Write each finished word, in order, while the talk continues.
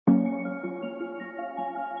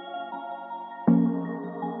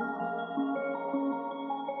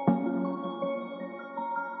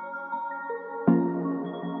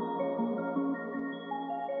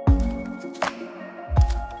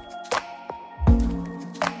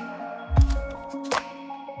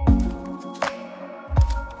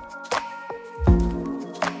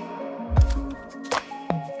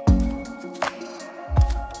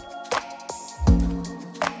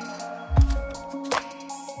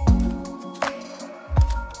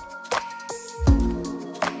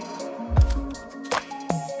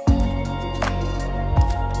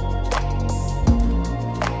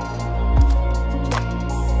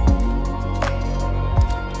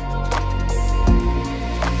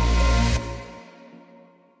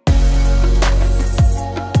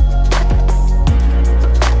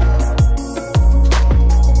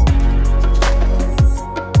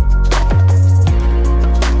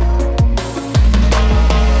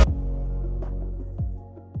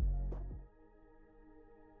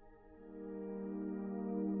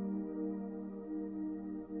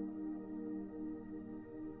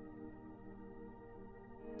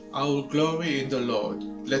I will glory in the Lord.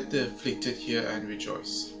 Let the afflicted hear and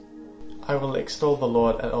rejoice. I will extol the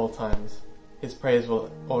Lord at all times. His praise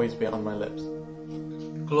will always be on my lips.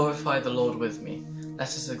 Glorify the Lord with me. Let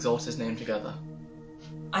us exalt his name together.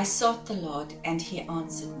 I sought the Lord, and he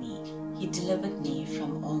answered me. He delivered me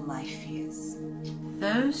from all my fears.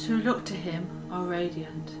 Those who look to him are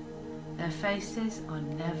radiant. Their faces are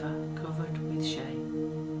never covered with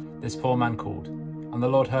shame. This poor man called, and the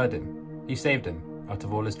Lord heard him. He saved him out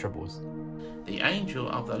of all his troubles. The angel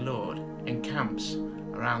of the Lord encamps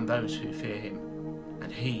around those who fear him, and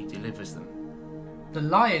he delivers them. The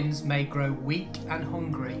lions may grow weak and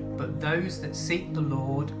hungry, but those that seek the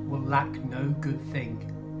Lord will lack no good thing.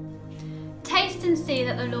 Taste and see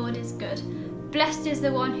that the Lord is good. Blessed is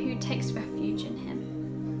the one who takes refuge in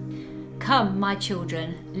him. Come, my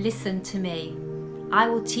children, listen to me. I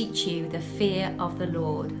will teach you the fear of the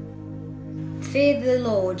Lord. Fear the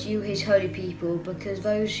Lord, you his holy people, because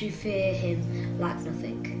those who fear him lack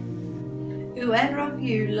nothing. Whoever of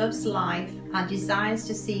you loves life and desires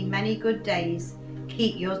to see many good days,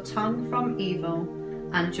 keep your tongue from evil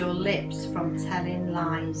and your lips from telling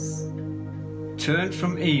lies. Turn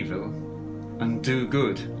from evil and do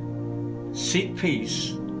good. Seek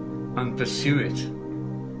peace and pursue it.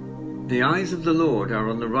 The eyes of the Lord are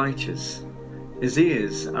on the righteous. His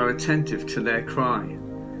ears are attentive to their cry.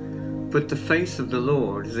 But the face of the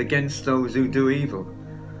Lord is against those who do evil,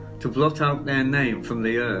 to blot out their name from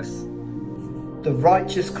the earth. The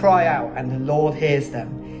righteous cry out, and the Lord hears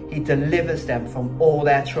them. He delivers them from all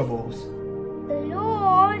their troubles. The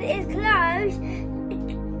Lord is close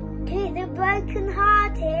to the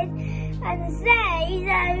broken-hearted and saves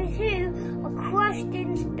those who are crushed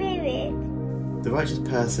in spirit. The righteous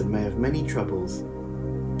person may have many troubles,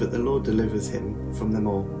 but the Lord delivers him from them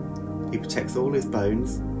all. He protects all his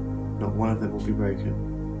bones, not one of them will be broken.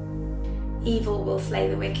 Evil will slay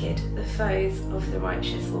the wicked, the foes of the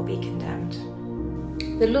righteous will be condemned.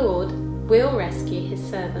 The Lord will rescue his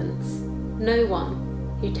servants. No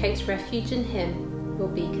one who takes refuge in him will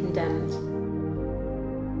be condemned.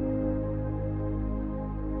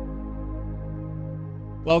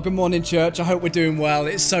 Well, good morning, church. I hope we're doing well.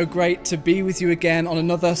 It's so great to be with you again on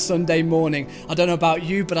another Sunday morning. I don't know about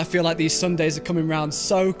you, but I feel like these Sundays are coming round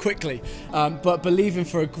so quickly. But believing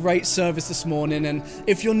for a great service this morning. And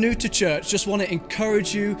if you're new to church, just want to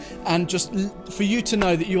encourage you and just for you to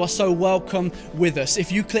know that you are so welcome with us.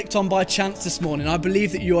 If you clicked on by chance this morning, I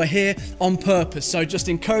believe that you are here on purpose. So just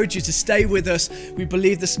encourage you to stay with us. We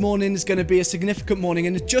believe this morning is going to be a significant morning.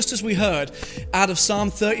 And just as we heard out of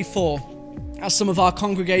Psalm 34, as some of our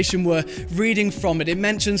congregation were reading from it, it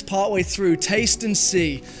mentions partway through, taste and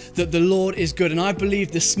see that the Lord is good. And I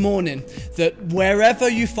believe this morning that wherever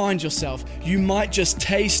you find yourself, you might just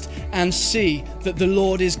taste and see that the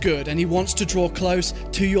Lord is good. And he wants to draw close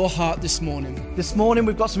to your heart this morning. This morning,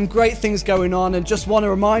 we've got some great things going on, and just want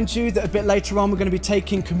to remind you that a bit later on, we're going to be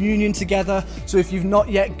taking communion together. So if you've not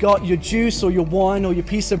yet got your juice or your wine or your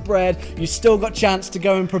piece of bread, you've still got a chance to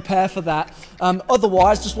go and prepare for that.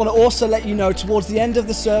 Otherwise, just want to also let you know, towards the end of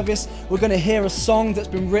the service, we're going to hear a song that's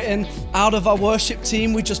been written out of our worship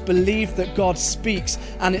team. We just believe that God speaks,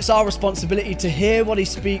 and it's our responsibility to hear what he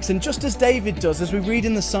speaks. And just as David does, as we read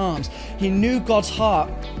in the Psalms, he knew God's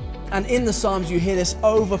heart. And in the Psalms, you hear this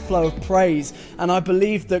overflow of praise. And I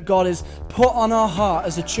believe that God has put on our heart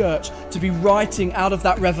as a church to be writing out of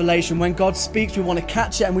that revelation. When God speaks, we want to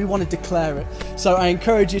catch it and we want to declare it. So I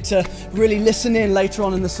encourage you to really listen in later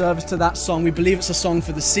on in the service to that song. We believe it's a song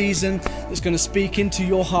for the season that's going to speak into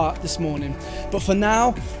your heart this morning. But for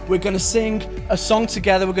now, we're going to sing a song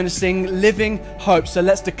together. We're going to sing Living Hope. So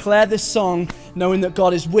let's declare this song, knowing that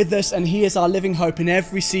God is with us and he is our living hope in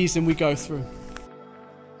every season we go through.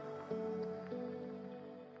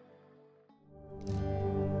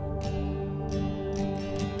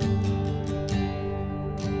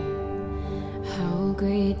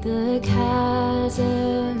 Great the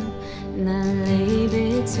chasm that lay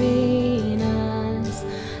between us,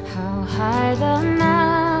 how high the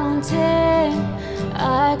mountain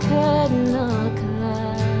I could not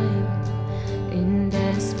climb. In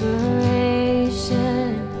desperation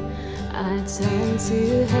I turned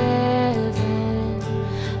to heaven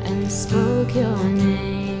and spoke your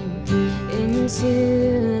name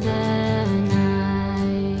into the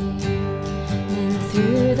night. And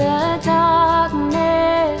through the darkness,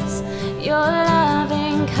 your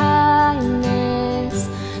loving kindness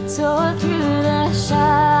tore through the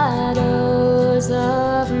shadows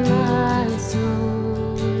of my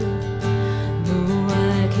soul. The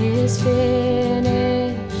work is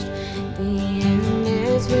finished, the end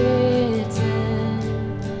is written.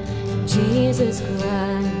 Jesus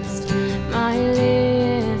Christ, my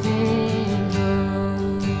living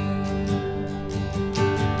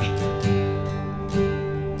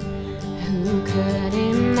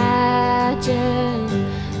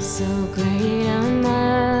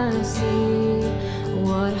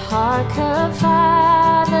could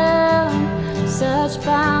fathom such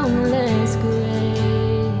boundless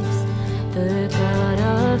grace. The God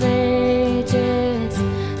of ages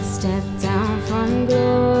stepped down from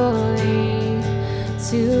glory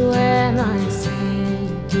to wear my sin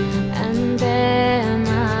and bear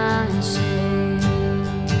my shame.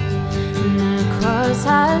 And the cross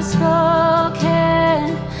has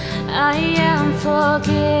spoken, I am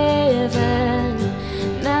forgiven.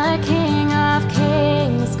 The King of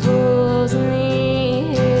Kings calls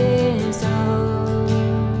me his own.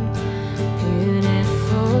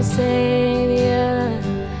 Beautiful Savior,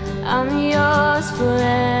 I'm yours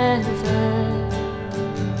forever.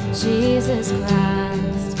 Jesus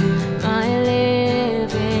Christ, my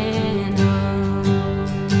living hope.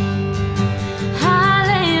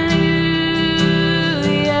 Hallelujah,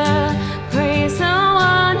 praise the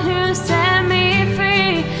one who set me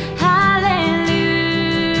free. Hallelujah,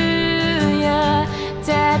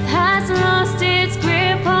 death has lost its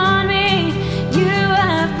grip on me. You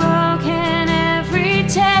have broken every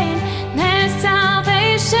chain. There's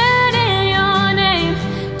salvation in your name,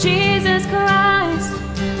 Jesus Christ,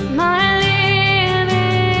 my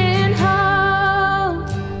living hope.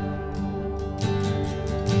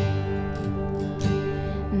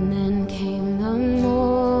 And then came the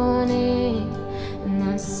morning, and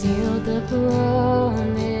I sealed the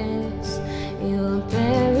promise. Your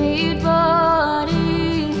buried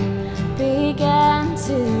body began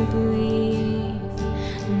to breathe,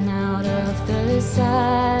 and out of the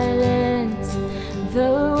silence, the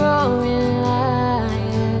roaring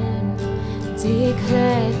lion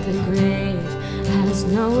declared the grave has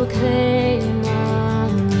no claim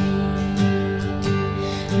on me.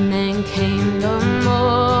 And then came the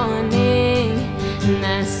morning, and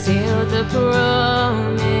I sealed the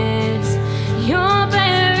promise. Your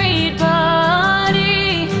buried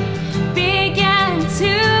body began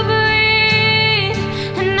to breathe,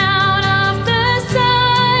 and out of the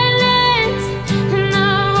silence, and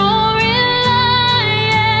the roaring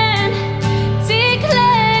lion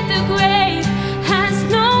declared the grave has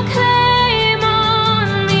no claim on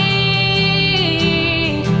me.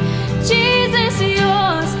 Jesus,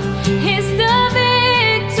 yours is the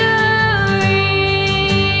victory.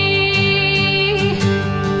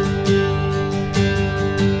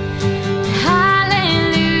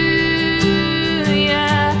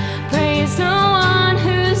 Hallelujah, praise the one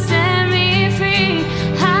who set me free.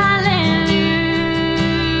 Hallelujah,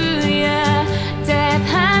 death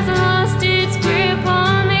has lost its grip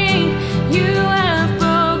on me. You have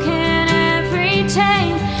broken every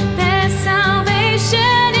chain. There's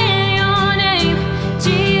salvation in your name,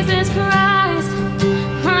 Jesus Christ,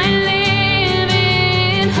 my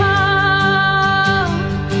living hope.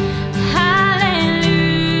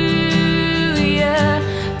 Hallelujah,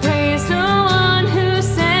 praise the one who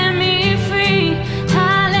set me free.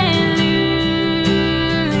 Hallelujah,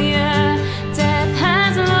 death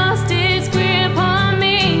has lost its grip on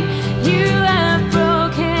me. You have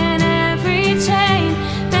broken every chain.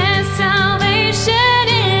 There's salvation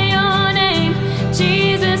in your name,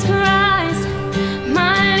 Jesus Christ,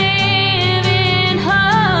 my living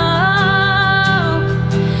hope.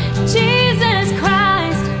 Jesus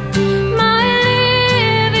Christ, my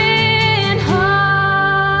living hope.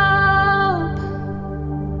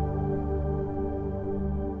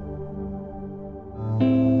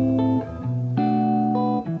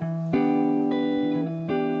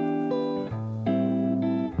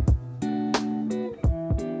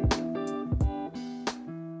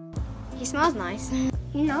 He smells nice.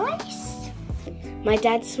 Nice. My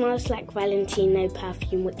dad smells like Valentino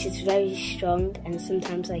perfume, which is very strong and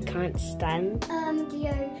sometimes I can't stand.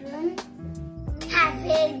 Deodorant.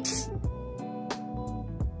 Cabbage.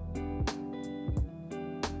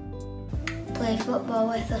 Play football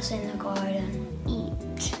with us in the garden.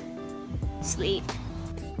 Eat. Sleep.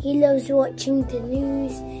 He loves watching the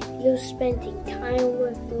news. He loves spending time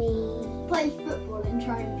with me. Play football and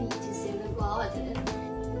try and beat us in the garden.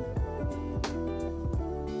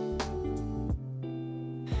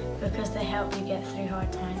 Because they help me get through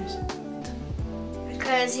hard times.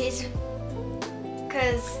 Because he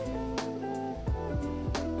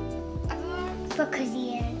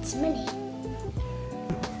earns money.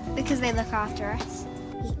 Because they look after us.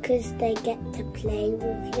 Because they get to play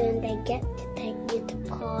with you and they get to take you to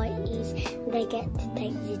parties and they get to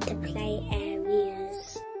take you to play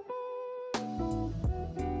areas.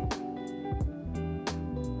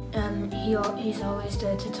 He's always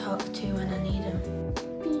there to talk to when I need him.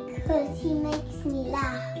 Because he makes me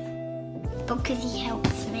laugh. Because he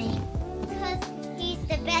helps me. Because he's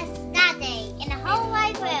the best daddy in the whole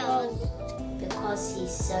wide world. Because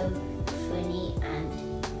he's so funny and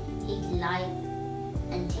he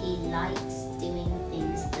likes doing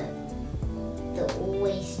things that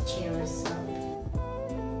always cheer us up.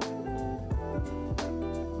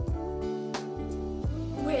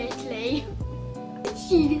 Weirdly.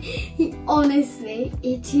 Honestly,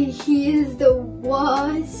 he is the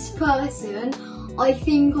worst person I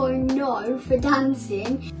think I know for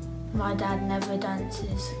dancing. My dad never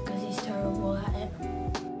dances because he's terrible at it.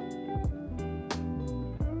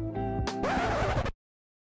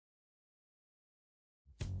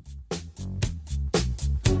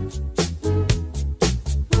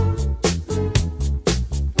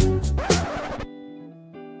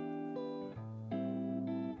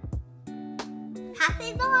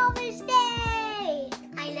 Happy Father's Day!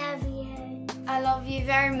 I love you. I love you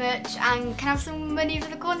very much, and can I have some money for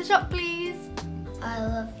the corner shop, please? I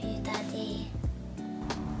love you, Daddy.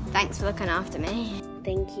 Thanks for looking after me.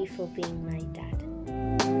 Thank you for being my dad.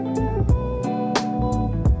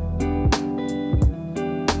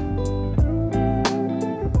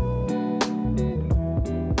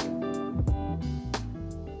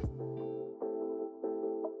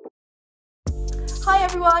 Hi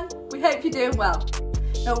everyone, we hope you're doing well.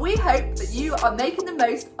 Now we hope that you are making the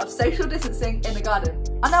most of social distancing in the garden.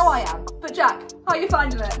 I know I am, but Jack, how are you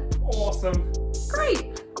finding it? Awesome.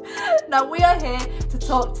 Great. Now we are here to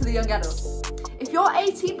talk to the young adults. If you're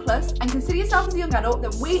 18 plus and consider yourself as a young adult,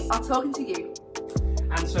 then we are talking to you.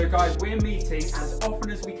 And so guys, we're meeting as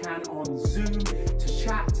often as we can on Zoom to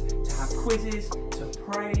chat, to have quizzes, to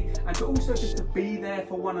pray, and to also just to be there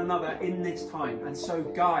for one another in this time. And so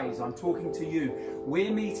guys, I'm talking to you.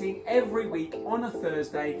 We're meeting every week on a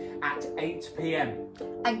Thursday at 8 p.m.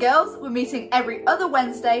 And girls, we're meeting every other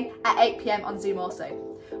Wednesday at 8 p.m. on Zoom also.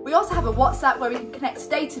 We also have a WhatsApp where we can connect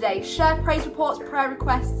day to day, share praise reports, prayer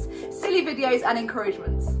requests, silly videos and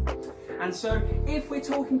encouragements. And so if we're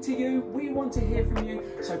talking to you, we want to hear from you.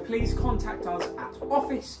 So please contact us at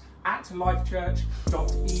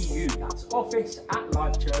office@lifechurch.eu. That's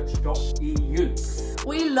office@lifechurch.eu.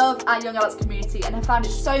 We love our young adults community and have found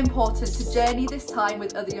it so important to journey this time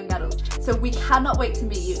with other young adults. So we cannot wait to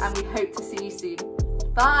meet you and we hope to see you soon.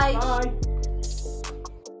 Bye. Bye.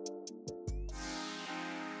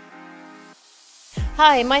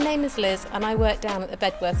 Hi, my name is Liz and I work down at the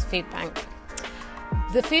Bedworth Food Bank.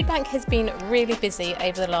 The food bank has been really busy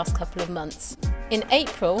over the last couple of months. In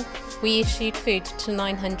April, we issued food to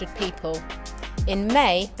 900 people. In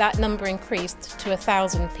May, that number increased to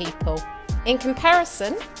 1,000 people. In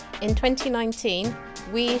comparison, in 2019,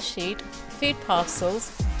 we issued food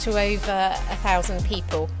parcels to over 1,000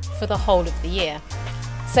 people for the whole of the year.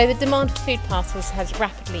 So the demand for food parcels has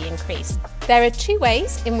rapidly increased. There are two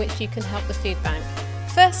ways in which you can help the food bank.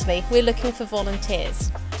 Firstly, we're looking for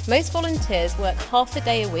volunteers. Most volunteers work half a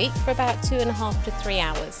day a week for about 2.5 to 3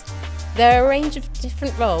 hours. There are a range of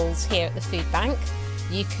different roles here at the food bank.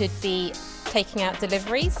 You could be taking out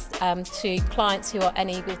deliveries to clients who are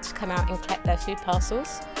unable to come out and collect their food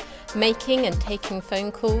parcels, making and taking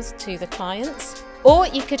phone calls to the clients, or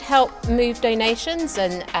you could help move donations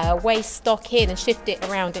and weigh stock in and shift it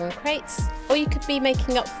around in crates, or you could be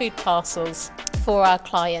making up food parcels for our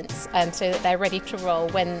clients so that they're ready to roll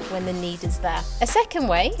when the need is there. A second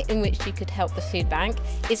way in which you could help the food bank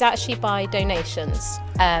is actually by donations,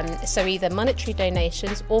 so either monetary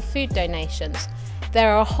donations or food donations.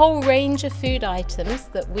 There are a whole range of food items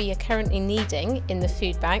that we are currently needing in the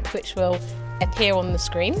food bank, which will appear on the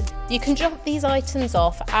screen. You can drop these items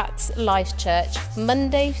off at Lifechurch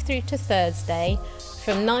Monday through to Thursday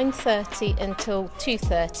from 9:30 until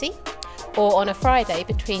 2:30, or on a Friday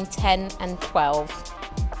between 10 and 12.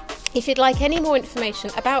 If you'd like any more information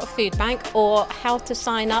about Food Bank or how to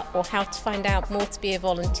sign up or how to find out more to be a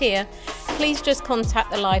volunteer, please just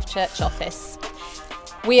contact the Lifechurch office.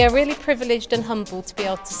 We are really privileged and humbled to be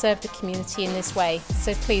able to serve the community in this way,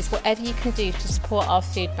 so please, whatever you can do to support our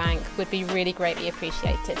food bank would be really greatly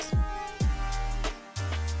appreciated.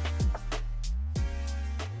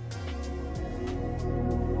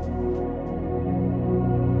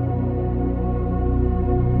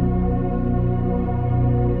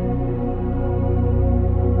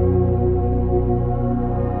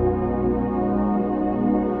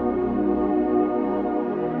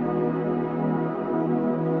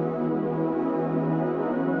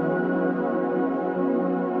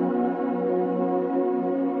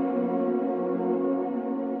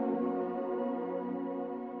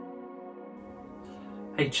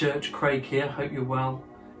 Hey church, Craig here, hope you're well.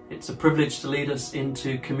 It's a privilege to lead us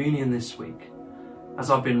into communion this week.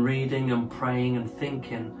 As I've been reading and praying and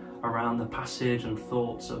thinking around the passage and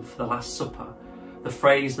thoughts of the Last Supper, the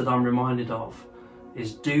phrase that I'm reminded of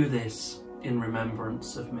is, "Do this in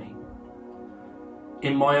remembrance of me."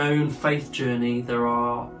 In my own faith journey, there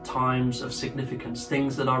are times of significance,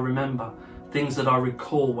 things that I remember, things that I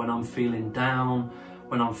recall when I'm feeling down,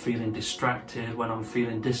 when I'm feeling distracted, when I'm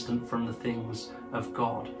feeling distant from the things of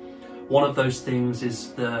God. One of those things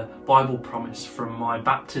is the Bible promise from my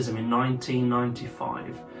baptism in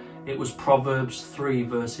 1995. It was Proverbs 3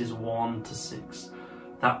 verses 1 to 6.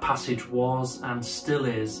 That passage was and still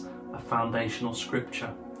is a foundational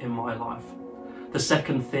scripture in my life. The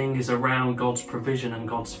second thing is around God's provision and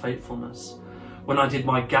God's faithfulness. When I did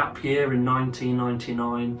my gap year in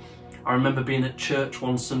 1999, I remember being at church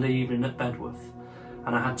one Sunday evening at Bedworth,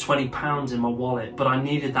 and I had £20 in my wallet, but I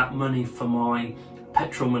needed that money for my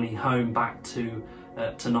petrol money home back to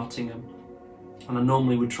Nottingham. And I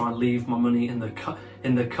normally would try and leave my money in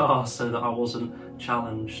the car so that I wasn't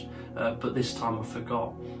challenged, but this time I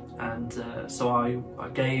forgot. And so I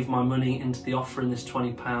gave my money into the offering, this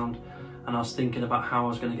 £20, and I was thinking about how I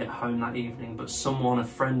was going to get home that evening. But someone, a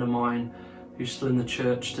friend of mine who's still in the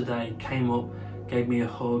church today, came up, gave me a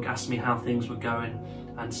hug, asked me how things were going,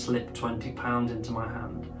 and slipped £20 into my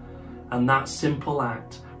hand. And that simple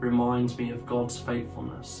act reminds me of God's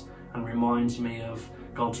faithfulness and reminds me of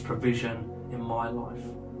God's provision in my life.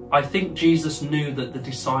 I think Jesus knew that the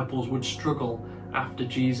disciples would struggle after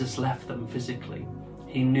Jesus left them physically.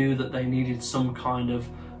 He knew that they needed some kind of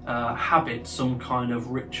habit, some kind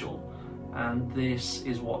of ritual. And this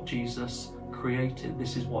is what Jesus created.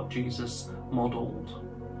 This is what Jesus modelled.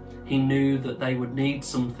 He knew that they would need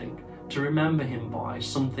something to remember him by,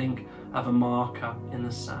 something of a marker in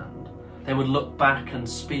the sand. They would look back and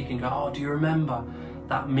speak and go, oh, do you remember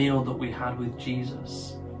that meal that we had with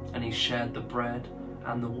Jesus? And he shared the bread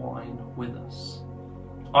and the wine with us.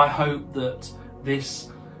 I hope that this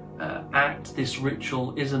act, this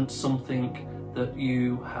ritual, isn't something that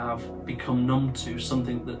you have become numb to,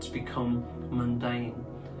 something that's become mundane.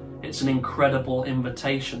 It's an incredible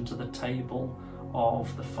invitation to the table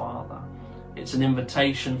of the Father. It's an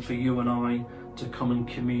invitation for you and I to come and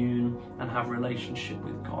commune and have relationship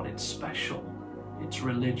with God. It's special, it's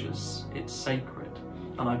religious, it's sacred.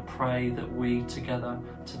 And I pray that we together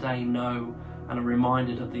today know and are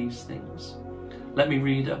reminded of these things. Let me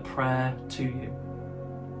read a prayer to you.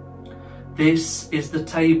 This is the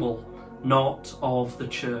table, not of the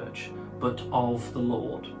church, but of the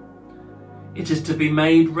Lord. It is to be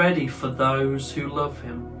made ready for those who love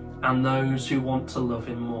him and those who want to love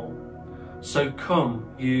him more. So come,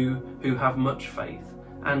 you who have much faith,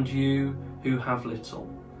 and you who have little,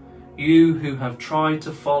 you who have tried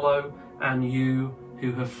to follow, and you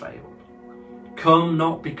who have failed. Come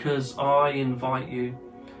not because I invite you,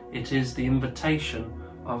 it is the invitation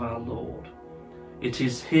of our Lord. It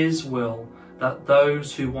is his will that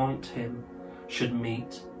those who want him should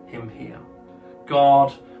meet him here.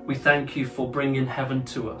 God, we thank you for bringing heaven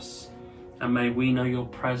to us, and may we know your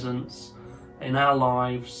presence in our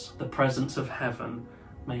lives, the presence of heaven.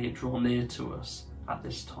 May it draw near to us at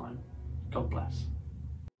this time. God bless.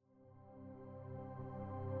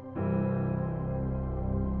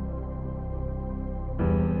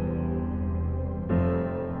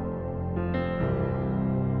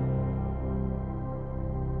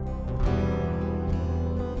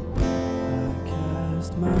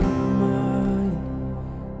 My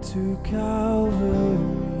mind to Calvary,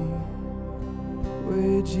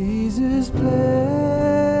 where Jesus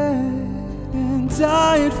bled and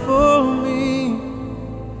died for me.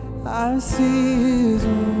 I see his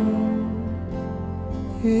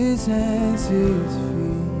wound, his hands, his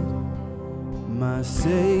feet, my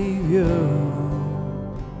Savior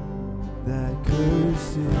on that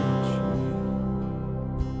cursed tree.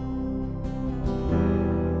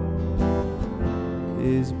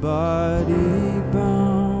 His body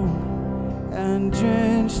bound and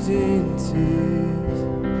drenched in tears,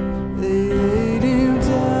 they laid him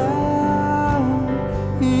down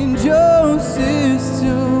in Joseph's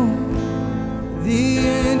tomb, the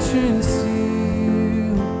entrance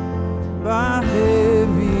sealed by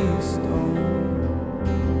heavy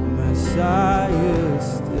stone. Messiah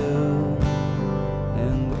still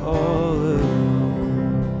and all alone.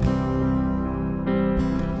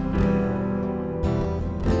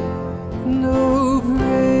 No,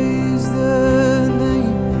 praise the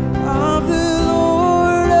name of the Lord.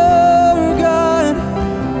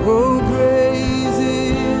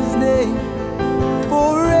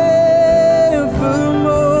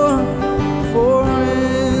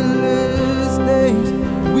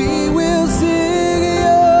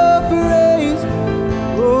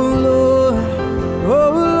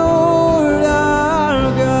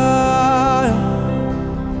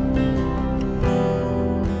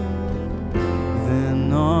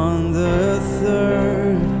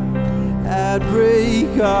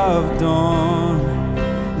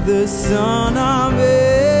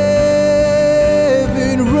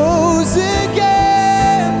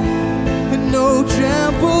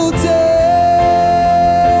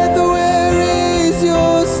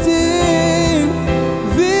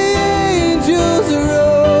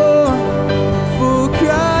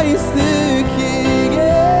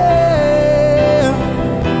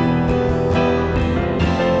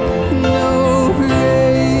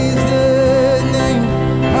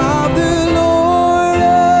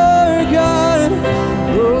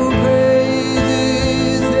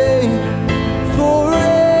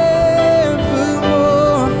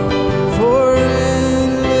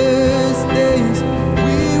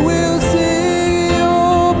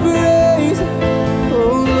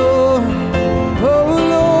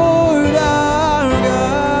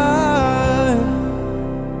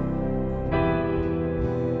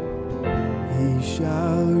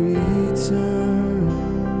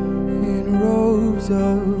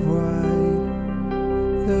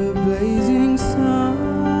 The blazing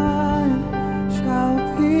sun shall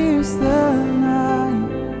pierce the night,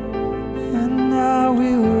 and I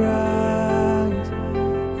will rise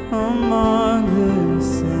among the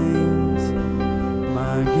saints,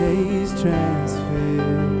 my gaze transfixed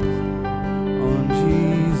on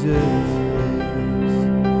Jesus' face.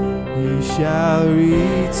 He shall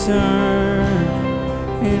return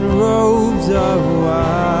in robes of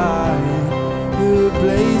white. The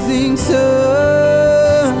blazing sun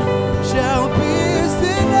shall pierce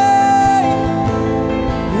the night,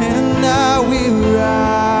 and I will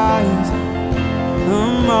rise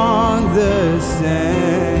among the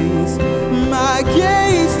saints, my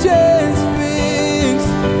gaze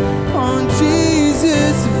transfixed on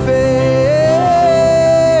Jesus' face.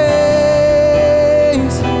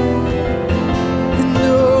 And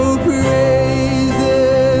oh, praise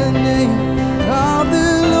the name of the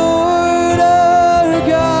Lord our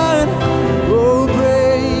God. Oh,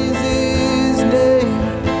 praise His name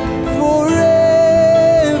forevermore.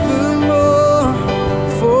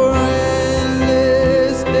 For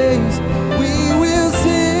endless days we will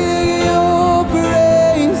sing your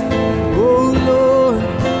praise. Oh Lord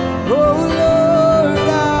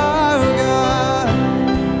our God.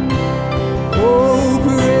 Oh,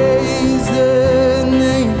 praise the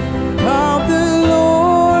name of the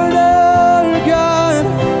Lord our God.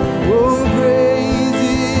 Oh, praise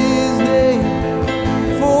His name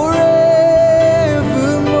forevermore.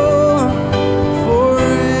 For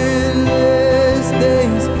endless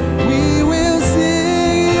days we will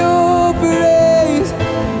sing your praise.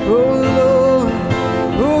 Oh Lord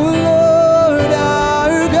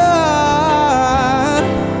our God.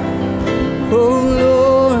 Oh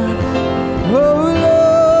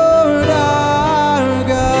Lord our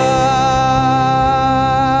God.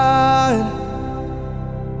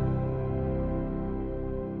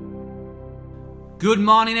 Good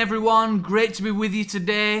morning, everyone. Great to be with you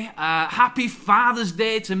today. Happy Father's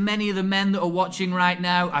Day to many of the men that are watching right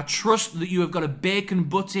now. I trust that you have got a bacon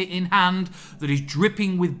butty in hand that is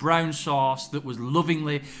dripping with brown sauce that was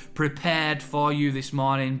lovingly prepared for you this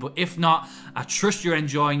morning. But if not, I trust you're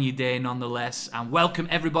enjoying your day nonetheless. And welcome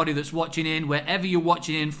everybody that's watching in. Wherever you're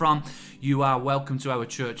watching in from, you are welcome to our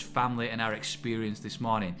church family and our experience this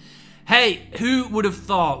morning. Hey, who would have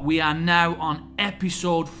thought we are now on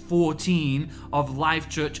episode 14 of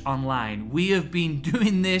Lifechurch Online? We have been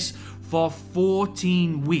doing this for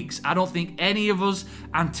 14 weeks. I don't think any of us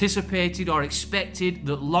anticipated or expected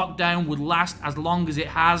that lockdown would last as long as it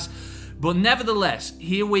has. But nevertheless,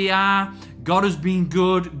 here we are. God has been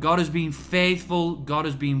good, God has been faithful, God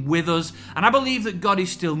has been with us, and I believe that God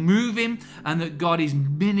is still moving and that God is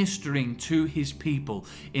ministering to His people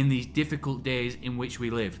in these difficult days in which we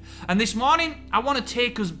live. And this morning, I want to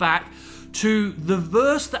take us back to the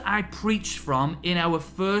verse that I preached from in our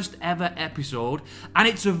first ever episode, and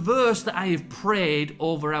it's a verse that I have prayed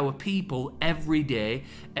over our people every day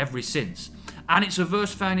ever since. And it's a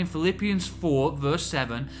verse found in Philippians 4, verse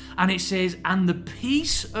 7, and it says, "And the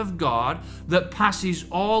peace of God that passes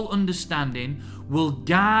all understanding will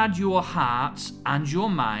guard your hearts and your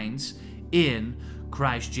minds in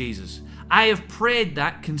Christ Jesus." I have prayed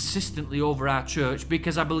that consistently over our church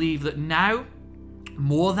because I believe that now,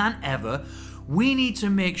 more than ever, we need to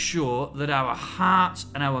make sure that our hearts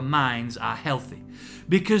and our minds are healthy.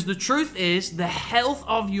 Because the truth is, the health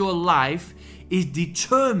of your life is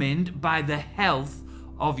determined by the health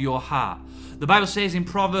of your heart. The Bible says in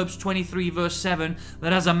Proverbs 23 verse 7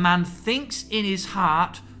 that as a man thinks in his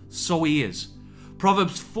heart, so he is.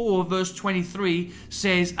 Proverbs 4 verse 23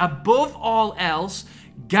 says, "Above all else,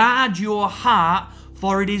 guard your heart,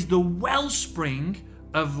 for it is the wellspring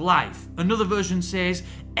of life." Another version says,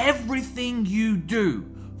 "Everything you do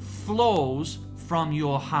flows from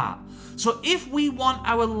your heart." So if we want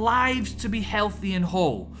our lives to be healthy and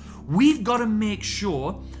whole, we've got to make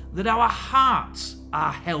sure that our hearts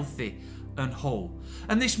are healthy and whole.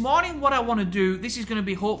 And this morning what I want to do, this is going to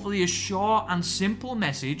be hopefully a short and simple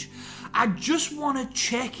message. I just want to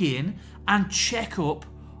check in and check up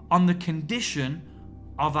on the condition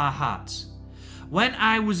of our hearts. When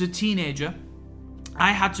I was a teenager,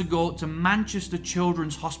 I had to go to Manchester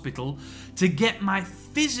Children's Hospital to get my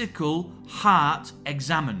physical heart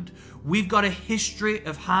examined. We've got a history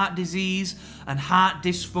of heart disease and heart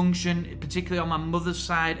dysfunction, particularly on my mother's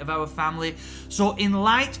side of our family. So in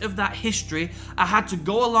light of that history, I had to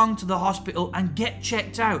go along to the hospital and get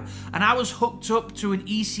checked out. And I was hooked up to an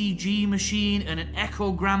ECG machine and an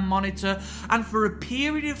echogram monitor. And for a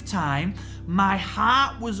period of time, my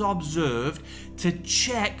heart was observed to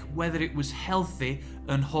check whether it was healthy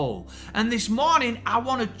and whole. And this morning, I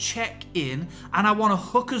want to check in and I want to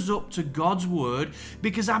hook us up to God's Word,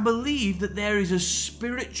 because I believe that there is a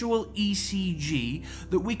spiritual ECG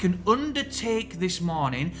that we can undertake this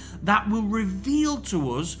morning that will reveal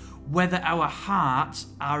to us whether our hearts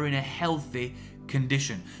are in a healthy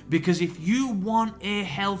condition. Because if you want a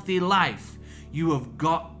healthy life, you have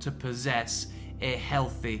got to possess a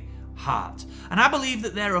healthy heart. And I believe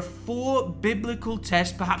that there are 4 biblical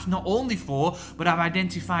tests, perhaps not only 4, but I've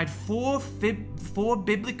identified 4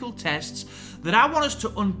 biblical tests that I want us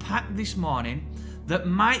to unpack this morning that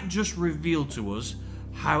might just reveal to us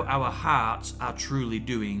how our hearts are truly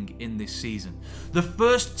doing in this season. The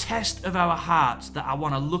first test of our hearts that I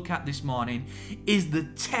want to look at this morning is the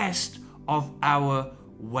test of our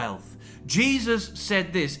wealth. Jesus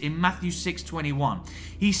said this in Matthew 6:21.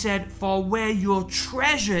 He said, "For where your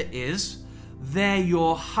treasure is, there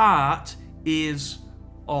your heart is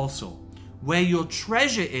also." Where your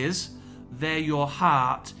treasure is, there your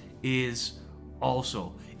heart is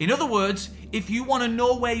also. In other words, if you want to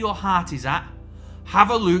know where your heart is at,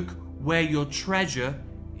 have a look where your treasure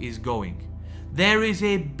is going. There is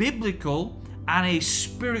a biblical and a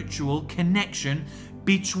spiritual connection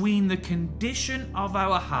between the condition of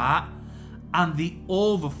our heart and the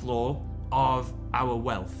overflow of our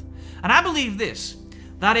wealth. And I believe this,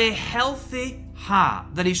 that a healthy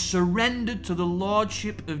heart that is surrendered to the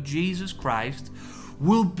Lordship of Jesus Christ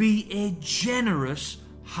will be a generous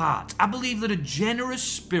heart. I believe that a generous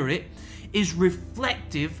spirit is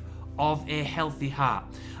reflective of a healthy heart.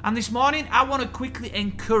 And this morning I want to quickly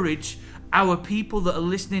encourage our people that are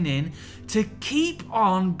listening in to keep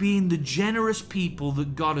on being the generous people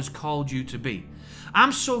that God has called you to be.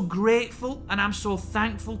 I'm so grateful and I'm so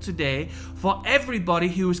thankful today for everybody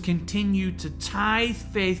who has continued to tithe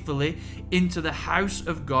faithfully into the house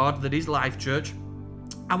of God that is Lifechurch.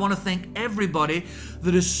 I want to thank everybody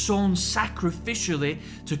that has sown sacrificially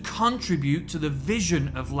to contribute to the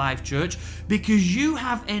vision of Lifechurch, because you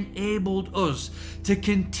have enabled us to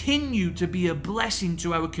continue to be a blessing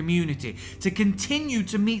to our community, to continue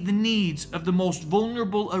to meet the needs of the most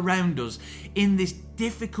vulnerable around us in this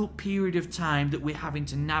difficult period of time that we're having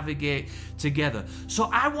to navigate together. So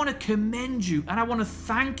I want to commend you and I want to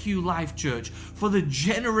thank you, Lifechurch, for the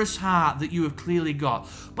generous heart that you have clearly got.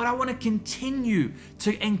 But I want to continue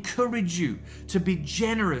to encourage you to be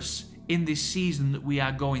generous in this season that we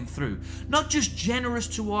are going through. Not just generous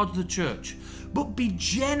towards the church, but be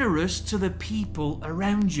generous to the people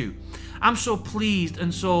around you. I'm so pleased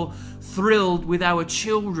and so thrilled with our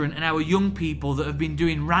children and our young people that have been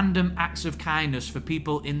doing random acts of kindness for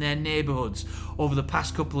people in their neighborhoods over the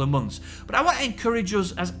past couple of months. But I want to encourage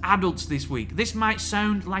us as adults this week. This might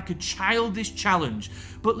sound like a childish challenge,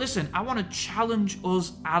 but listen, I want to challenge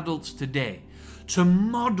us adults today to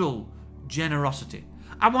model generosity.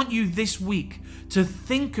 I want you this week to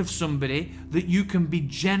think of somebody that you can be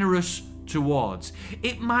generous towards.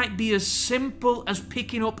 It might be as simple as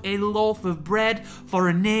picking up a loaf of bread for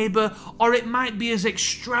a neighbor, or it might be as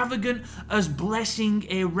extravagant as blessing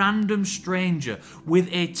a random stranger with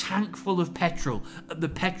a tank full of petrol at the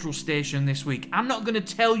petrol station this week. I'm not going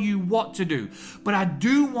to tell you what to do, but I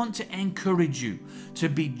do want to encourage you to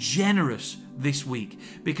be generous this week,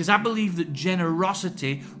 because I believe that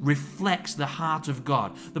generosity reflects the heart of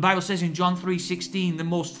God. The Bible says in John 3:16, the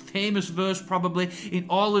most famous verse probably in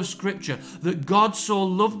all of Scripture, that God so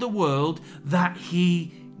loved the world that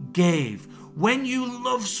He gave. When you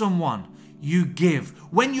love someone, you give.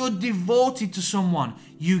 When you're devoted to someone,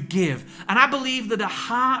 you give. And I believe that a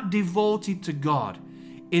heart devoted to God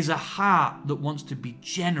is a heart that wants to be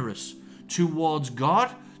generous towards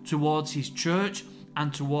God, towards His church,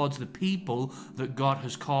 and towards the people that God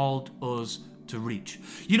has called us to reach.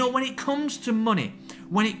 You know, when it comes to money,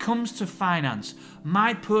 when it comes to finance,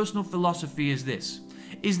 my personal philosophy is this,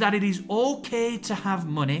 is that it is okay to have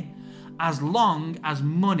money as long as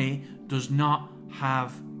money does not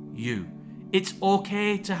have you. It's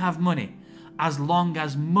okay to have money as long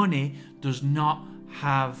as money does not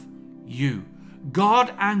have you.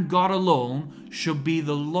 God and God alone should be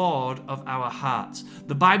the Lord of our hearts.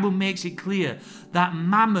 The Bible makes it clear that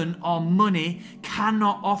mammon or money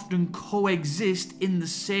cannot often coexist in the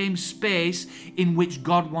same space in which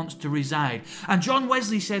God wants to reside. And John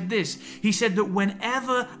Wesley said this. He said that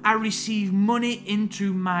whenever I receive money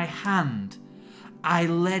into my hand, I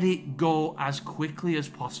let it go as quickly as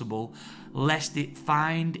possible, lest it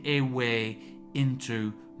find a way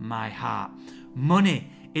into my heart. Money,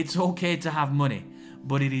 it's okay to have money,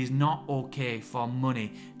 but it is not okay for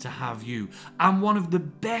money to have you. And one of the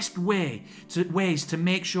best ways to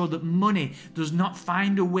make sure that money does not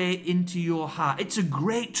find a way into your heart, it's a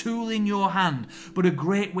great tool in your hand, but a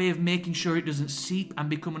great way of making sure it doesn't seep and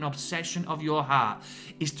become an obsession of your heart,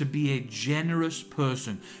 is to be a generous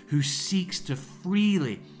person who seeks to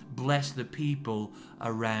freely bless the people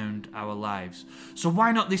around our lives. So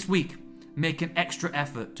why not this week make an extra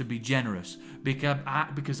effort to be generous?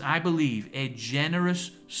 Because I believe a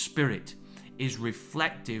generous spirit is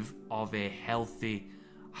reflective of a healthy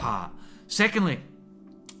heart. Secondly,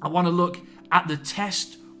 I want to look at the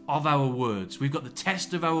test of our words. We've got the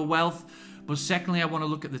test of our wealth, but secondly, I want to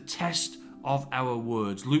look at the test of our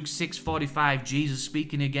words. Luke 6:45, Jesus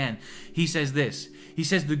speaking again. He says this. He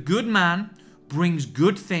says, "The good man brings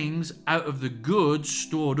good things out of the good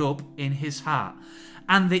stored up in his heart,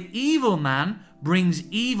 and the evil man brings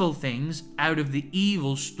evil things out of the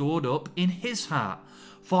evil stored up in his heart.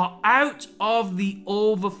 For out of the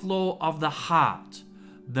overflow of the heart,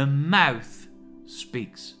 the mouth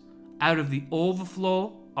speaks." Out of the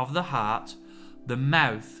overflow of the heart, the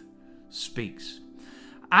mouth speaks.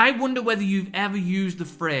 I wonder whether you've ever used the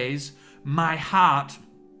phrase, "my heart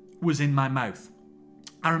was in my mouth."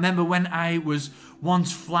 I remember when I was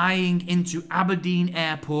once flying into Aberdeen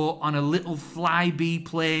Airport on a little Flybe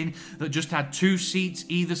plane that just had 2 seats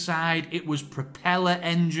either side. It was propeller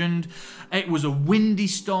engined. It was a windy,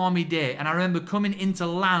 stormy day. And I remember coming into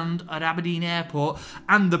land at Aberdeen Airport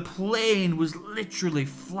and the plane was literally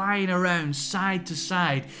flying around side to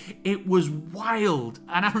side. It was wild.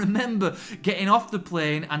 And I remember getting off the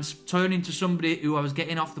plane and turning to somebody who I was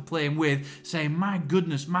getting off the plane with, saying, "My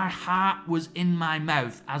goodness, my heart was in my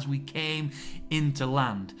mouth as we came into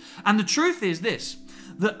land." And the truth is this,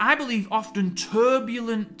 that I believe often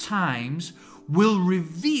turbulent times will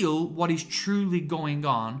reveal what is truly going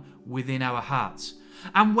on within our hearts.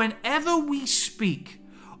 And whenever we speak,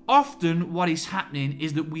 often what is happening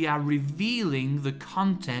is that we are revealing the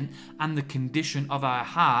content and the condition of our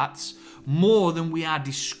hearts more than we are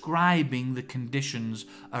describing the conditions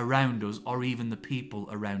around us or even the people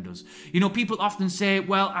around us. You know, people often say,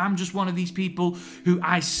 "Well, I'm just one of these people who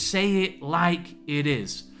I say it like it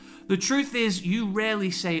is." The truth is, you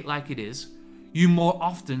rarely say it like it is. You more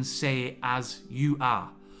often say it as you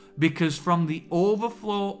are. Because from the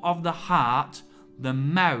overflow of the heart, the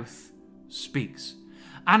mouth speaks.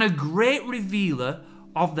 And a great revealer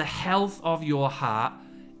of the health of your heart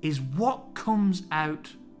is what comes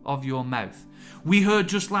out of your mouth. We heard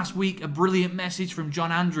just last week a brilliant message from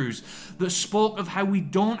John Andrews that spoke of how we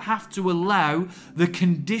don't have to allow the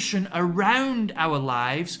condition around our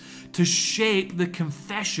lives to shape the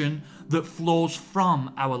confession that flows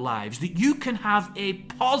from our lives. That you can have a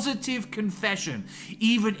positive confession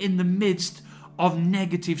even in the midst of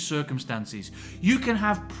negative circumstances. You can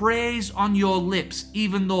have praise on your lips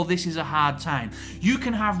even though this is a hard time. You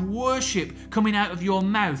can have worship coming out of your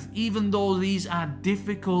mouth even though these are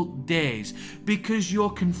difficult days, because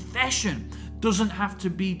your confession doesn't have to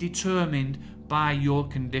be determined by your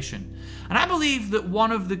condition. And I believe that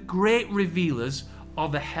one of the great revealers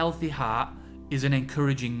of a healthy heart is an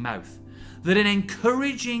encouraging mouth. That an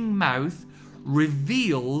encouraging mouth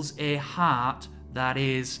reveals a heart that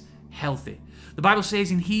is healthy. The Bible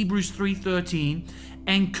says in Hebrews 3:13,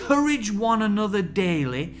 "Encourage one another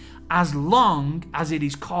daily as long as it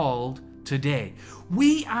is called today."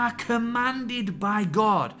 We are commanded by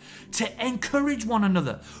God to encourage one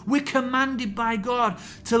another. We're commanded by God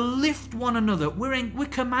to lift one another. We're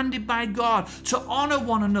commanded by God to honor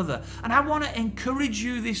one another. And I want to encourage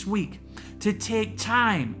you this week to take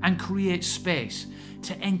time and create space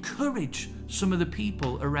to encourage some of the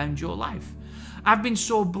people around your life. I've been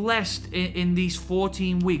so blessed in these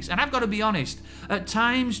 14 weeks. And I've got to be honest, at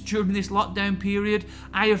times during this lockdown period,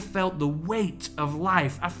 I have felt the weight of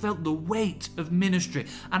life. I felt the weight of ministry.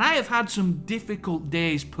 And I have had some difficult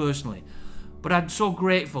days personally. But I'm so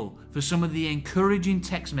grateful for some of the encouraging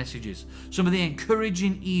text messages, some of the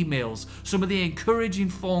encouraging emails, some of the encouraging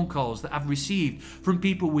phone calls that I've received from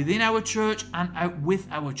people within our church and out with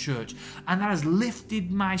our church. And that has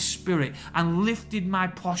lifted my spirit and lifted my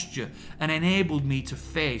posture and enabled me to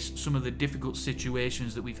face some of the difficult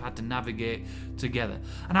situations that we've had to navigate together.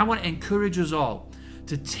 And I want to encourage us all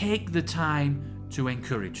to take the time to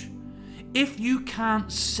encourage. If you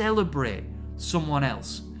can't celebrate someone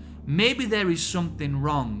else, maybe there is something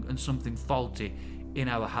wrong and something faulty in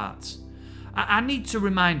our hearts. I need to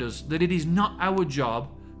remind us that it is not our job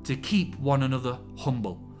to keep one another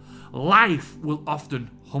humble. Life will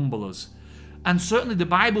often humble us. And certainly the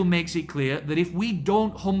Bible makes it clear that if we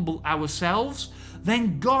don't humble ourselves,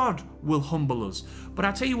 then God will humble us. But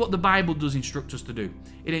I tell you what the Bible does instruct us to do.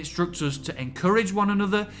 It instructs us to encourage one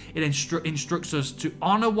another. It instructs us to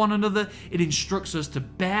honor one another. It instructs us to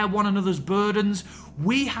bear one another's burdens.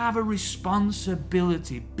 We have a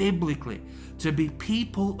responsibility biblically to be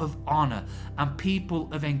people of honor and people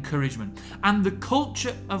of encouragement. And the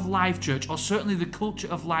culture of Lifechurch, or certainly the culture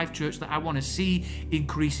of Lifechurch that I want to see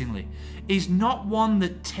increasingly, is not one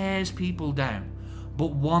that tears people down,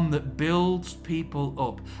 but one that builds people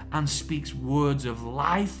up and speaks words of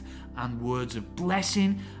life and words of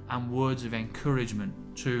blessing and words of encouragement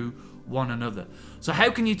to one another. So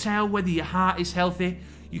how can you tell whether your heart is healthy?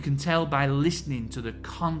 You can tell by listening to the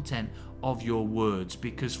content of your words,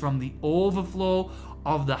 because from the overflow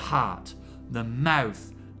of the heart, the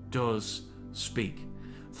mouth does speak.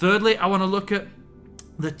 Thirdly, I want to look at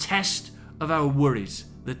the test of our worries.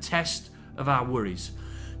 The test of our worries.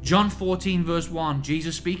 John 14 verse 1,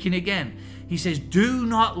 Jesus speaking again. He says, "Do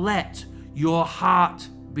not let your heart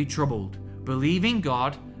be troubled. Believe in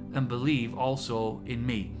God and believe also in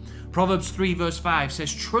me." Proverbs 3 verse 5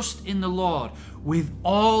 says, "Trust in the Lord with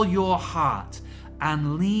all your heart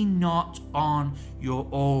and lean not on your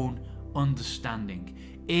own understanding."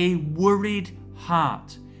 A worried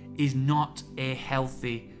heart is not a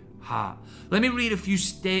healthy heart. Let me read a few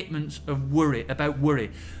statements of worry, about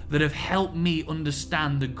worry, that have helped me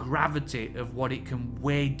understand the gravity of what it can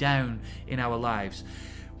weigh down in our lives.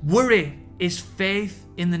 Worry is faith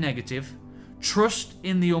in the negative, trust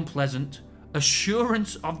in the unpleasant,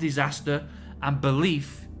 assurance of disaster, and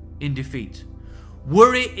belief in defeat.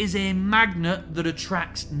 Worry is a magnet that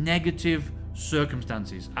attracts negative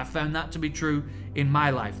circumstances. I found that to be true in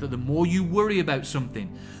my life, that the more you worry about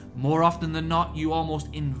something, more often than not, you almost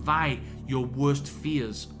invite your worst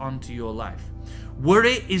fears onto your life.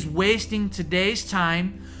 Worry is wasting today's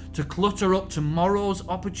time to clutter up tomorrow's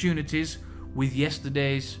opportunities with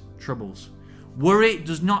yesterday's troubles. Worry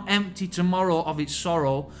does not empty tomorrow of its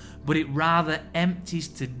sorrow, but it rather empties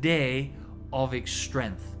today of its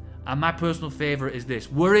strength. And my personal favorite is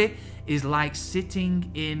this: worry is like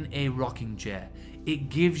sitting in a rocking chair. It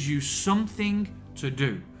gives you something to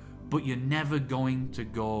do, but you're never going to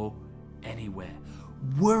go anywhere.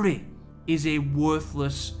 Worry is a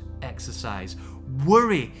worthless exercise.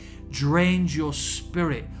 Worry drains your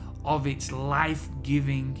spirit of its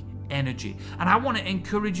life-giving energy. And I want to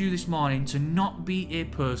encourage you this morning to not be a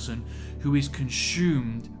person who is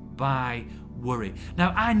consumed by worry.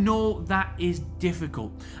 Now, I know that is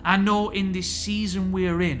difficult. I know in this season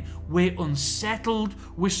we're in, we're unsettled,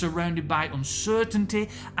 we're surrounded by uncertainty,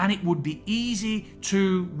 and it would be easy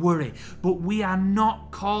to worry. But we are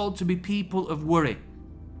not called to be people of worry.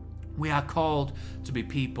 We are called to be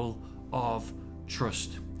people of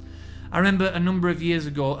trust. I remember a number of years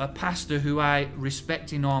ago, a pastor who I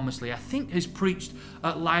respect enormously, I think has preached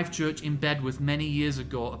at Lifechurch in Bedworth many years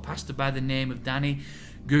ago, a pastor by the name of Danny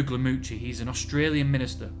Guglielmucci. He's an Australian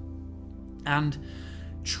minister, and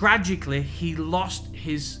tragically he lost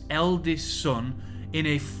his eldest son in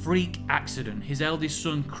a freak accident. His eldest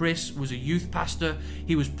son Chris was a youth pastor.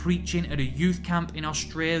 He was preaching at a youth camp in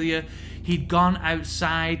Australia. He'd gone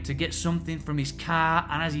outside to get something from his car,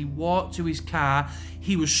 and as he walked to his car,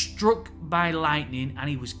 he was struck by lightning and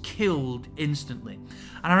he was killed instantly.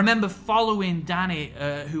 And I remember following Danny,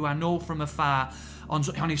 who I know from afar,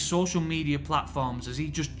 on his social media platforms as he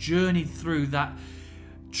just journeyed through that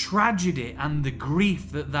tragedy and the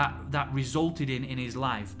grief that resulted in his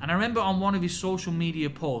life. And I remember on one of his social media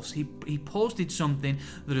posts, he posted something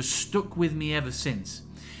that has stuck with me ever since.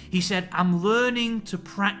 He said, "I'm learning to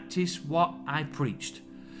practice what I preached,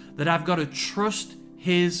 that I've got to trust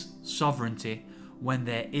his sovereignty when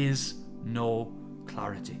there is no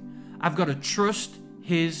clarity. I've got to trust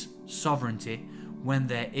his sovereignty when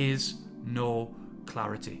there is no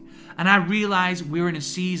clarity." And I realize we're in a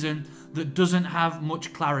season that doesn't have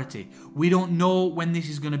much clarity. We don't know when this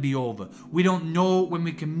is going to be over. We don't know when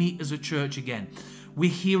we can meet as a church again. We're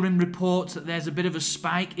hearing reports that there's a bit of a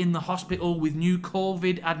spike in the hospital with new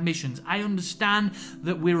COVID admissions. I understand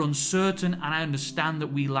that we're uncertain, and I understand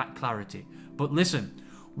that we lack clarity. But listen,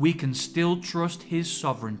 we can still trust his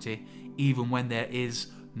sovereignty even when there is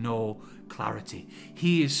no clarity.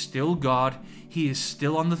 He is still God. He is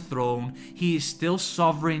still on the throne. He is still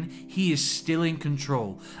sovereign. He is still in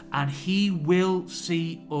control. And he will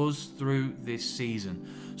see us through this season.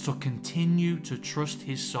 So continue to trust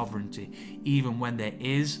his sovereignty even when there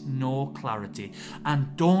is no clarity.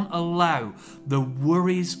 And don't allow the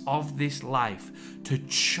worries of this life to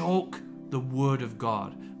choke the Word of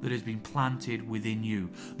God that has been planted within you,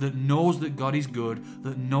 that knows that God is good,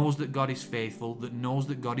 that knows that God is faithful, that knows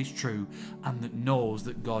that God is true, and that knows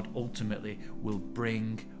that God ultimately will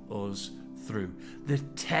bring us through. The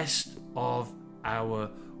test of our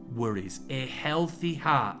worries. A healthy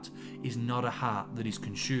heart is not a heart that is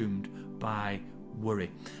consumed by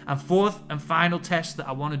worry. And fourth and final test that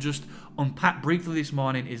I want to just unpack briefly this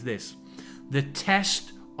morning is this: the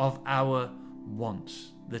test of our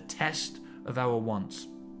wants. The test of our wants.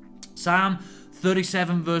 Psalm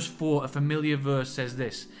 37 verse 4, a familiar verse, says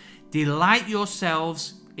this: delight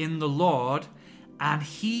yourselves in the Lord, and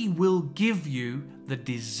he will give you the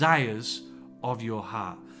desires of your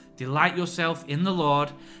heart. Delight yourself in the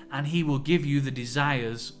Lord, and he will give you the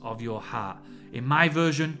desires of your heart. In my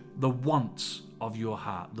version, the wants of your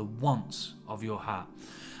heart. The wants of your heart.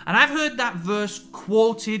 And I've heard that verse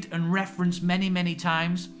quoted and referenced many, many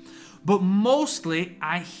times, but mostly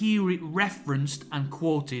I hear it referenced and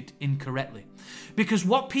quoted incorrectly. Because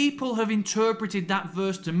what people have interpreted that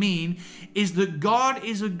verse to mean is that God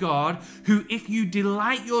is a God who, if you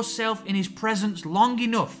delight yourself in his presence long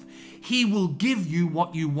enough, he will give you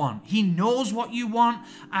what you want. He knows what you want,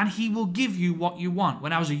 and he will give you what you want.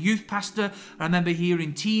 When I was a youth pastor, I remember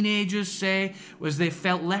hearing teenagers say, as they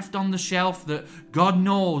felt left on the shelf, that God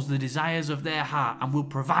knows the desires of their heart and will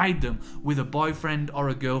provide them with a boyfriend or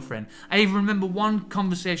a girlfriend. I even remember one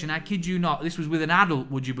conversation, I kid you not, this was with an adult,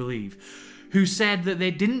 would you believe, who said that they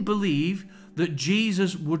didn't believe that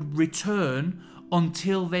Jesus would return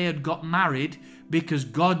until they had got married, because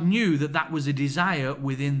God knew that that was a desire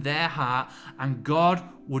within their heart, and God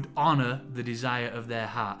would honor the desire of their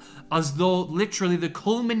heart. As though literally the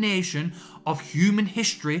culmination of human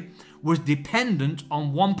history was dependent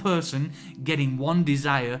on one person getting one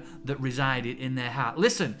desire that resided in their heart.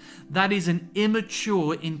 Listen, that is an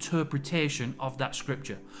immature interpretation of that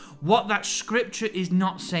scripture. What that scripture is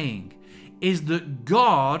not saying is that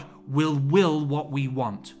God will what we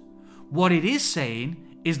want. What it is saying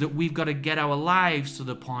is that we've got to get our lives to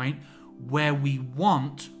the point where we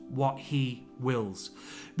want what he wills.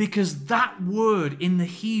 Because that word in the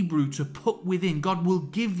Hebrew, to put within, God will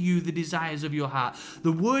give you the desires of your heart.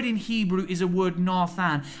 The word in Hebrew is a word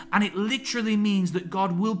nathan, and it literally means that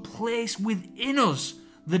God will place within us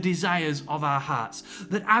the desires of our hearts.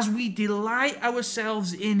 That as we delight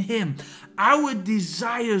ourselves in him, our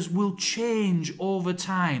desires will change over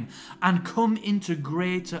time and come into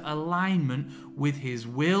greater alignment with his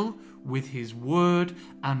will, with his word,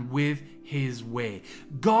 and with his way.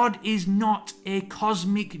 God is not a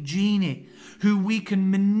cosmic genie who we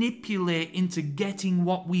can manipulate into getting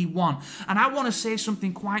what we want. And I want to say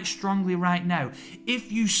something quite strongly right now.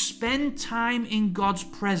 If you spend time in God's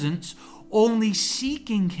presence only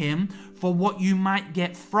seeking him for what you might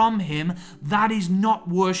get from him, that is not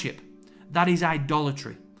worship. That is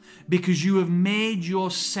idolatry. Because you have made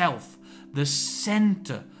yourself the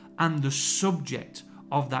center and the subject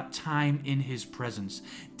of that time in his presence.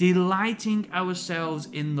 Delighting ourselves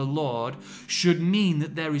in the Lord should mean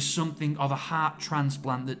that there is something of a heart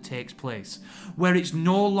transplant that takes place, where it's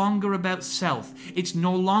no longer about self, it's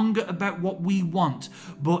no longer about what we want,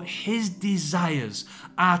 but his desires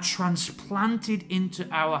are transplanted into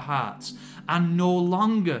our hearts, and no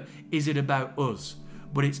longer is it about us,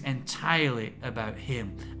 but it's entirely about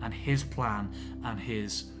him and his plan and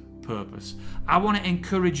his purpose. I want to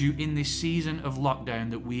encourage you in this season of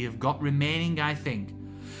lockdown that we have got remaining, I think,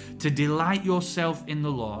 to delight yourself in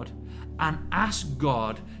the Lord and ask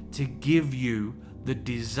God to give you the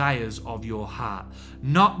desires of your heart.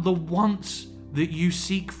 Not the wants that you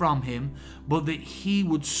seek from him, but that he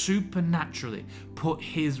would supernaturally put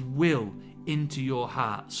his will into your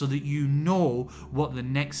heart so that you know what the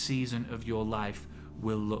next season of your life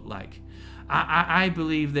will look like. I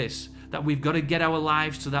believe this, that we've got to get our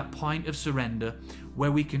lives to that point of surrender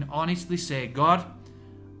where we can honestly say, God,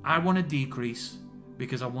 I want to decrease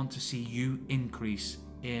because I want to see you increase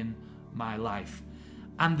in my life.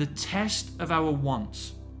 And the test of our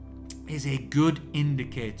wants is a good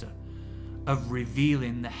indicator of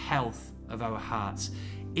revealing the health of our hearts.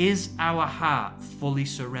 Is our heart fully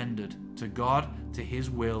surrendered to God, to his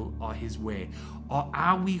will or his way? Or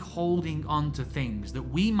are we holding on to things that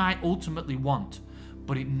we might ultimately want,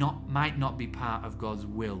 but it might not be part of God's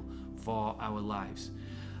will for our lives?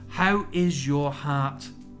 How is your heart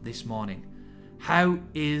this morning? How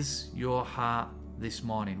is your heart this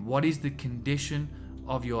morning? What is the condition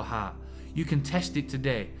of your heart? You can test it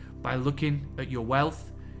today by looking at your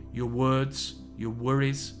wealth, your words, your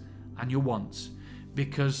worries, and your wants,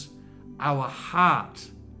 because our heart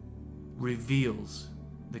reveals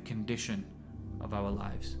the condition of our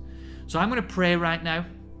lives. So I'm going to pray right now,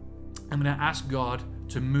 I'm going to ask God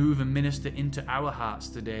to move and minister into our hearts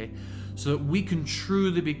today so that we can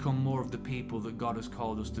truly become more of the people that God has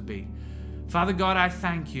called us to be. Father God, I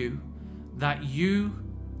thank you that you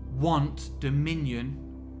want dominion,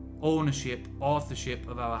 ownership, authorship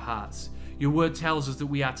of our hearts. Your word tells us that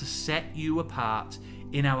we are to set you apart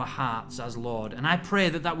in our hearts as Lord. And I pray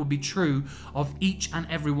that that would be true of each and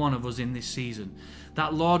every one of us in this season.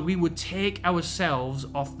 That, Lord, we would take ourselves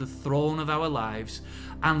off the throne of our lives,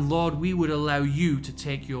 and Lord, we would allow you to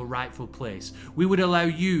take your rightful place. We would allow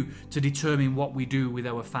you to determine what we do with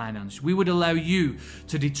our finance. We would allow you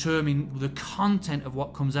to determine the content of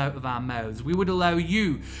what comes out of our mouths. We would allow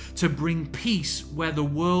you to bring peace where the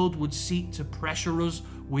world would seek to pressure us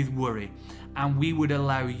with worry. And we would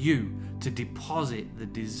allow you to deposit the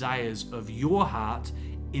desires of your heart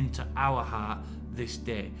into our heart this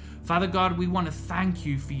day. Father God, we want to thank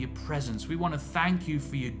you for your presence. We want to thank you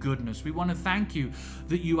for your goodness. We want to thank you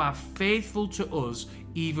that you are faithful to us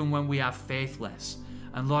even when we are faithless.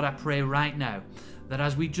 And Lord, I pray right now that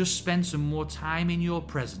as we just spend some more time in your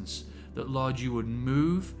presence, that Lord, you would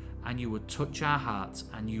move and you would touch our hearts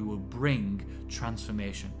and you will bring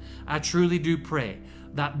transformation. I truly do pray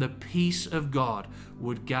that the peace of God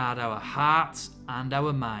would guard our hearts and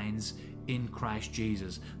our minds in Christ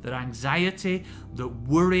Jesus. That anxiety, that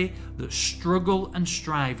worry, that struggle and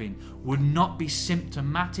striving would not be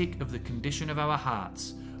symptomatic of the condition of our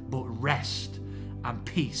hearts, but rest and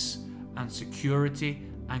peace and security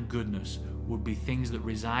and goodness would be things that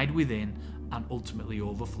reside within and ultimately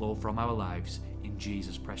overflow from our lives. In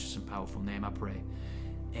Jesus' precious and powerful name I pray.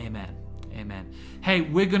 Amen. Amen. Hey,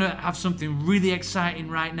 we're going to have something really exciting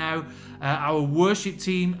right now. Our worship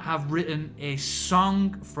team have written a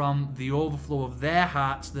song from the overflow of their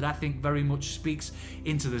hearts that I think very much speaks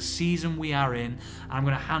into the season we are in. I'm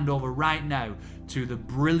going to hand over right now to the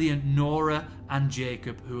brilliant Nora and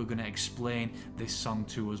Jacob, who are going to explain this song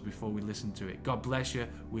to us before we listen to it. God bless you.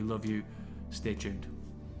 We love you. Stay tuned.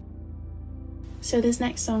 So this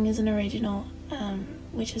next song is an original,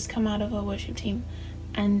 which has come out of our worship team,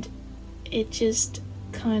 and it just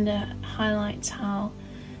kind of highlights how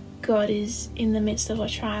God is in the midst of our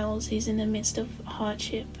trials. He's in the midst of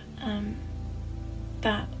hardship,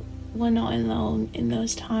 that we're not alone in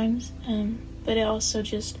those times, but it also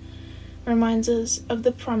just reminds us of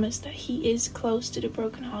the promise that he is close to the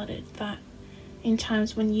brokenhearted, that in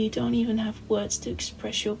times when you don't even have words to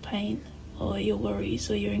express your pain or your worries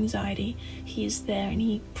or your anxiety, he is there and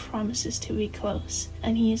he promises to be close,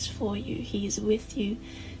 and he is for you, he is with you.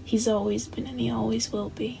 He's always been and he always will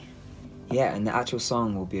be. Yeah, and the actual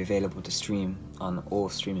song will be available to stream on all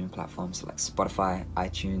streaming platforms like Spotify,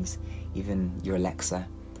 iTunes, even your Alexa,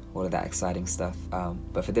 all of that exciting stuff.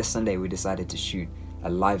 But for this Sunday, we decided to shoot a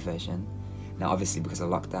live version. Now, obviously, because of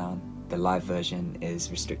lockdown, the live version is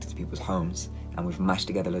restricted to people's homes, and we've mashed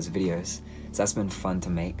together loads of videos. So that's been fun to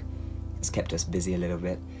make. It's kept us busy a little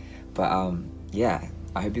bit. But yeah,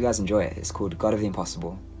 I hope you guys enjoy it. It's called God of the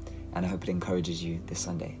Impossible, and I hope it encourages you this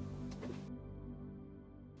Sunday.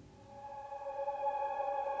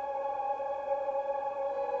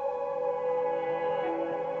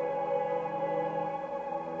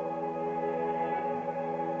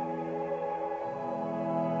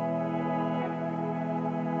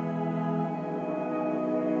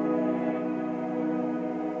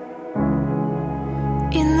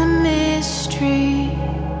 In the mystery,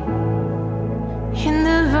 in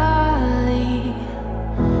the valley,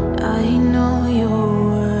 I know you're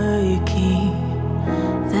working.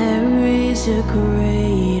 There is a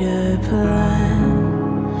greater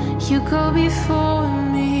plan. You go before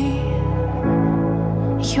me,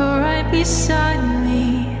 you're right beside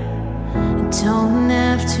me. Don't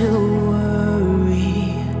have to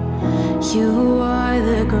worry. You are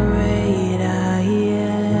the great I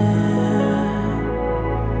am.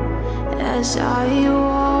 As I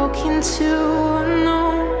walk into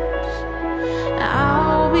unknowns,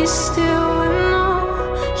 I'll be still and know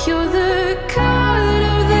you're the God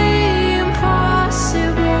of the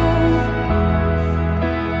impossible.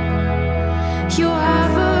 You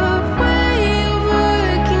have a way of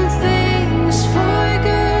working things for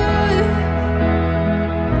good,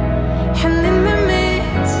 and in the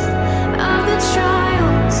midst of the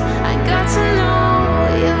trials, I got to know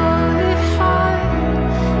your heart.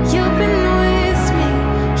 You've been with me,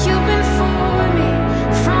 you've been for me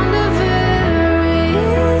from the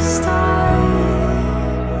very start.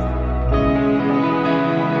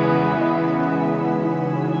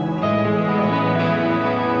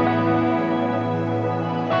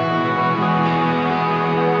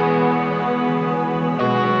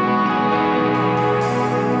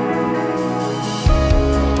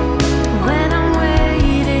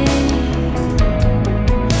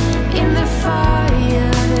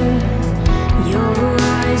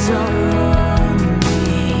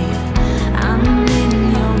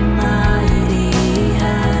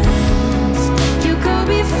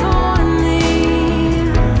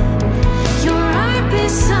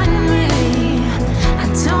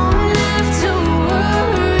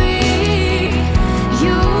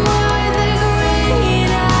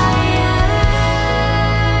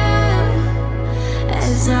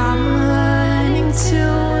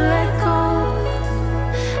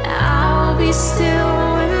 be still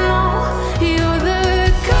and know you're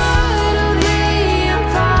the God of the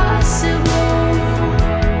impossible.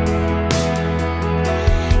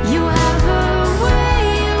 You have a way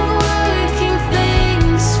of working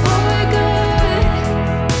things for good.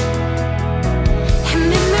 And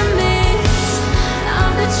in the midst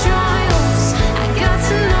of the trials, I got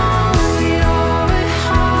to know your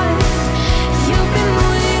heart. You've been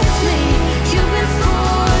with me, you've been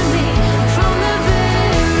for me from the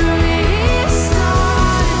very start.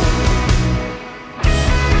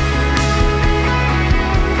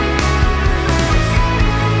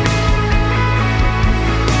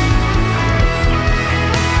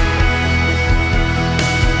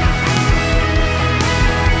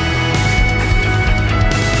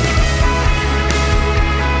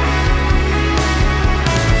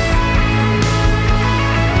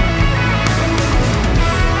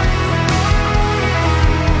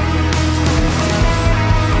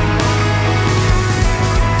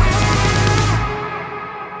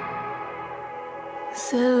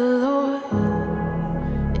 The Lord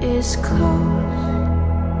is close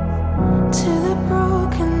to the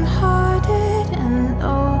brokenhearted and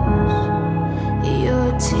knows your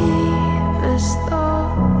deepest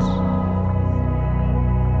thoughts.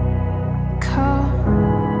 Come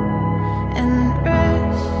and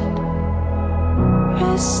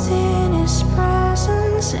rest in His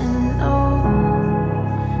presence and know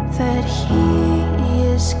that He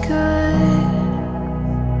is good.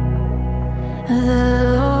 The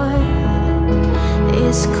Lord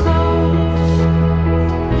is close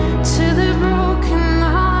to the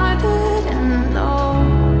brokenhearted and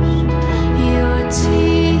knows your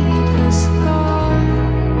deepest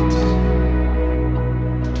thoughts.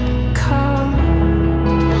 Come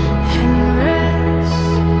and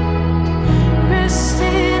rest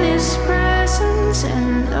in His presence and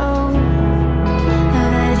know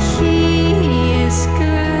that He is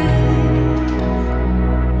good.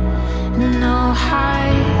 No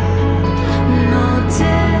height, no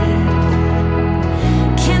depth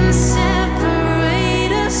can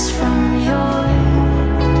separate us from your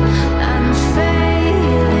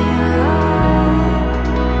unfailing love.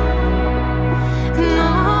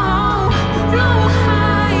 No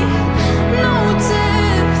height, no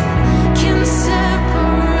depth can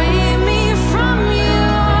separate me from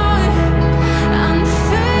your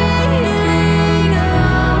unfailing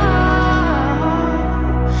love.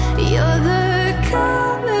 You're the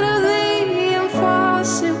God of the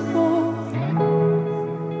impossible.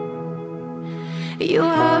 You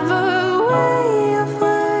have a way of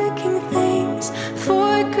working things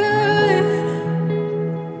for good.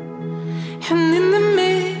 And in the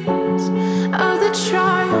midst of the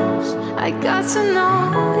trials, I got to know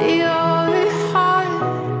your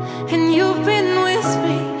heart. And you've been with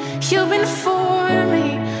me, you've been for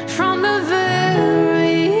me from the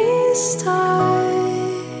very start.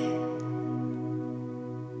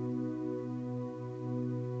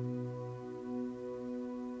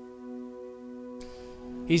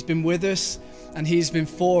 He's been with us and He's been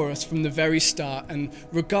for us from the very start. And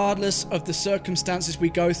regardless of the circumstances we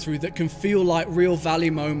go through that can feel like real valley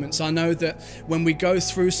moments, I know that when we go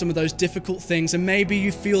through some of those difficult things, and maybe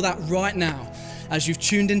you feel that right now, as you've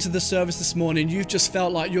tuned into the service this morning, you've just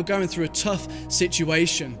felt like you're going through a tough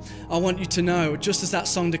situation. I want you to know, just as that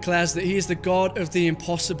song declares, that He is the God of the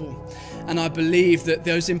impossible. And I believe that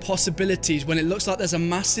those impossibilities, when it looks like there's a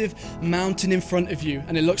massive mountain in front of you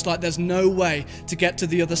and it looks like there's no way to get to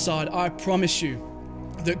the other side, I promise you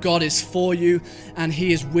that God is for you and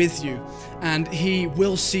He is with you and He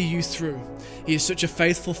will see you through. He is such a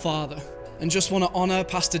faithful Father. And just want to honor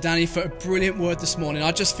Pastor Danny for a brilliant word this morning.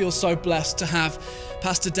 I just feel so blessed to have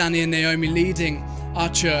Pastor Danny and Naomi leading our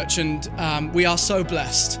church, and we are so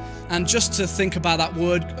blessed. And just to think about that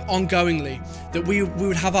word ongoingly, that we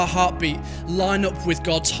would have our heartbeat line up with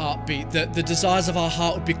God's heartbeat, that the desires of our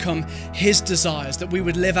heart would become His desires, that we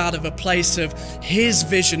would live out of a place of His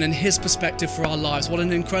vision and His perspective for our lives. What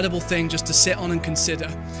an incredible thing just to sit on and consider.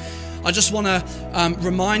 I just want to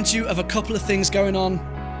remind you of a couple of things going on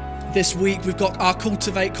this week. We've got our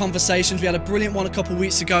Cultivate Conversations. We had a brilliant one a couple of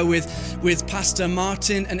weeks ago with Pastor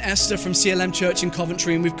Martin and Esther from CLM Church in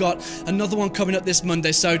Coventry, and we've got another one coming up this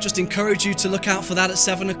Monday, so just encourage you to look out for that at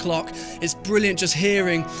 7 o'clock. It's brilliant just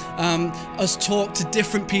hearing us talk to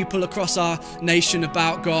different people across our nation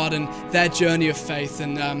about God and their journey of faith.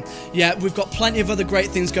 And yeah, we've got plenty of other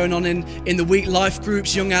great things going on in the week, life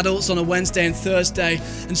groups, young adults on a Wednesday and Thursday,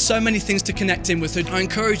 and so many things to connect in with. So I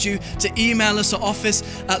encourage you to email us at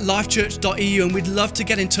office@lifechurch.org. lifechurch.eu, and we'd love to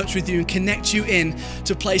get in touch with you and connect you in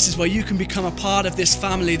to places where you can become a part of this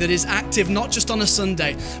family that is active not just on a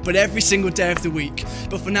Sunday, but every single day of the week.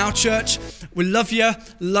 But for now, church, we love you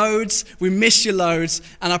loads, we miss you loads,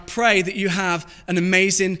 and I pray that you have an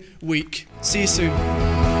amazing week. See you soon.